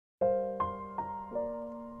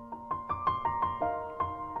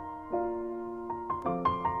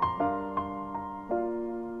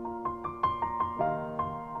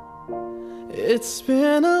It's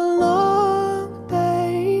been a long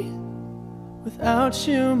day without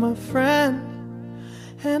you, my friend,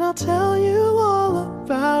 and I'll tell you all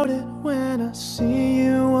about it when I see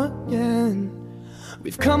you again.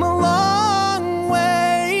 We've come a long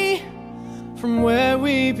way from where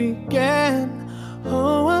we began.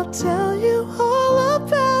 Oh, I'll tell you all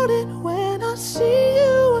about it when I see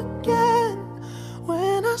you again.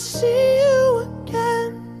 When I see you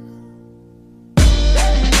again.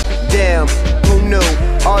 Damn, who knew?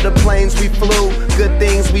 All the planes we flew, good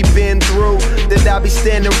things we've been through, that I'll be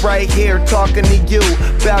standing right here talking to you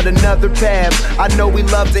about another path. I know we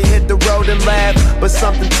love to hit the road and laugh, but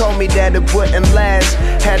something told me that it wouldn't last.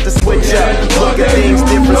 Had to switch up, look at things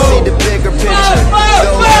different, see the bigger picture.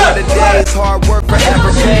 Those were the days, hard work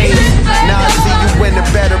forever pays. Now I see you in a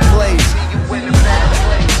better place.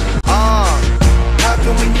 How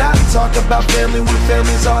can we not talk about family when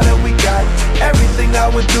family's all that we got? Everything I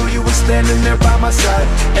would do, you were standing there by my side,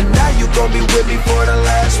 and now you gon' be with me for the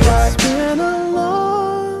last ride. It's been a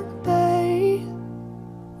long day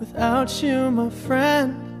without you, my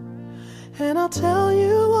friend, and I'll tell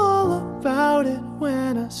you all about it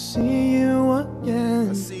when I see you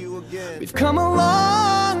again. We've come a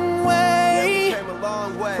long way,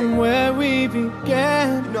 from where we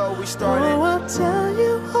began. You know we started. Oh, I'll tell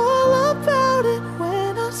you all about it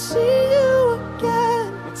when I see you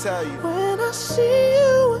again. Let me tell you. When I see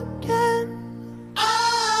you again.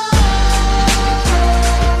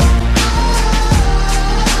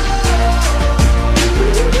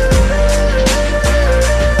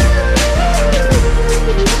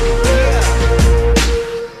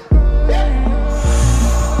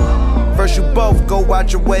 First you both go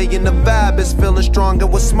out your way and the vibe is feeling strong.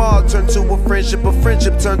 And what's small turn to a friendship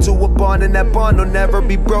turn to a bond, and that bond will never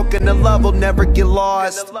be broken. The love will never get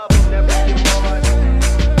lost.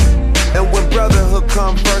 And when brotherhood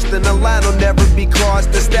come first, then the line will never be crossed.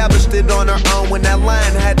 Established it on our own when that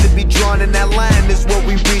line had to be drawn, and that line is what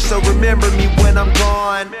we reach. So remember me when I'm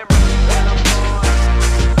gone.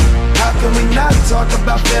 How can we not talk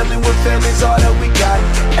about family when family's all that we got?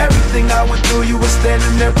 Everything I went through, you were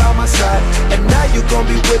standing there by my side, and now you gon'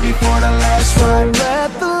 be with me for the last ride.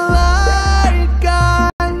 Let the light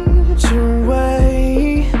guide your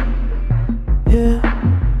way, yeah.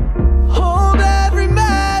 Hold every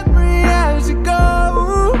memory as you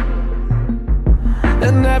go,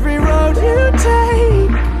 and every road you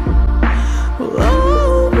take will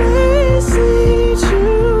always lead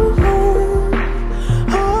you home.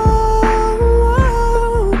 Oh,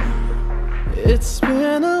 it's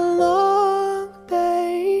been a long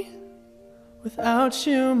day without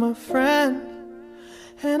you, my friend,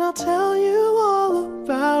 and I'll tell you all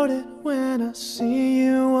about it when I see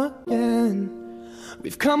you again.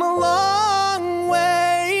 We've come a long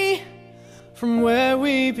way from where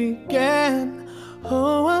we began.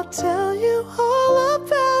 Oh, I'll tell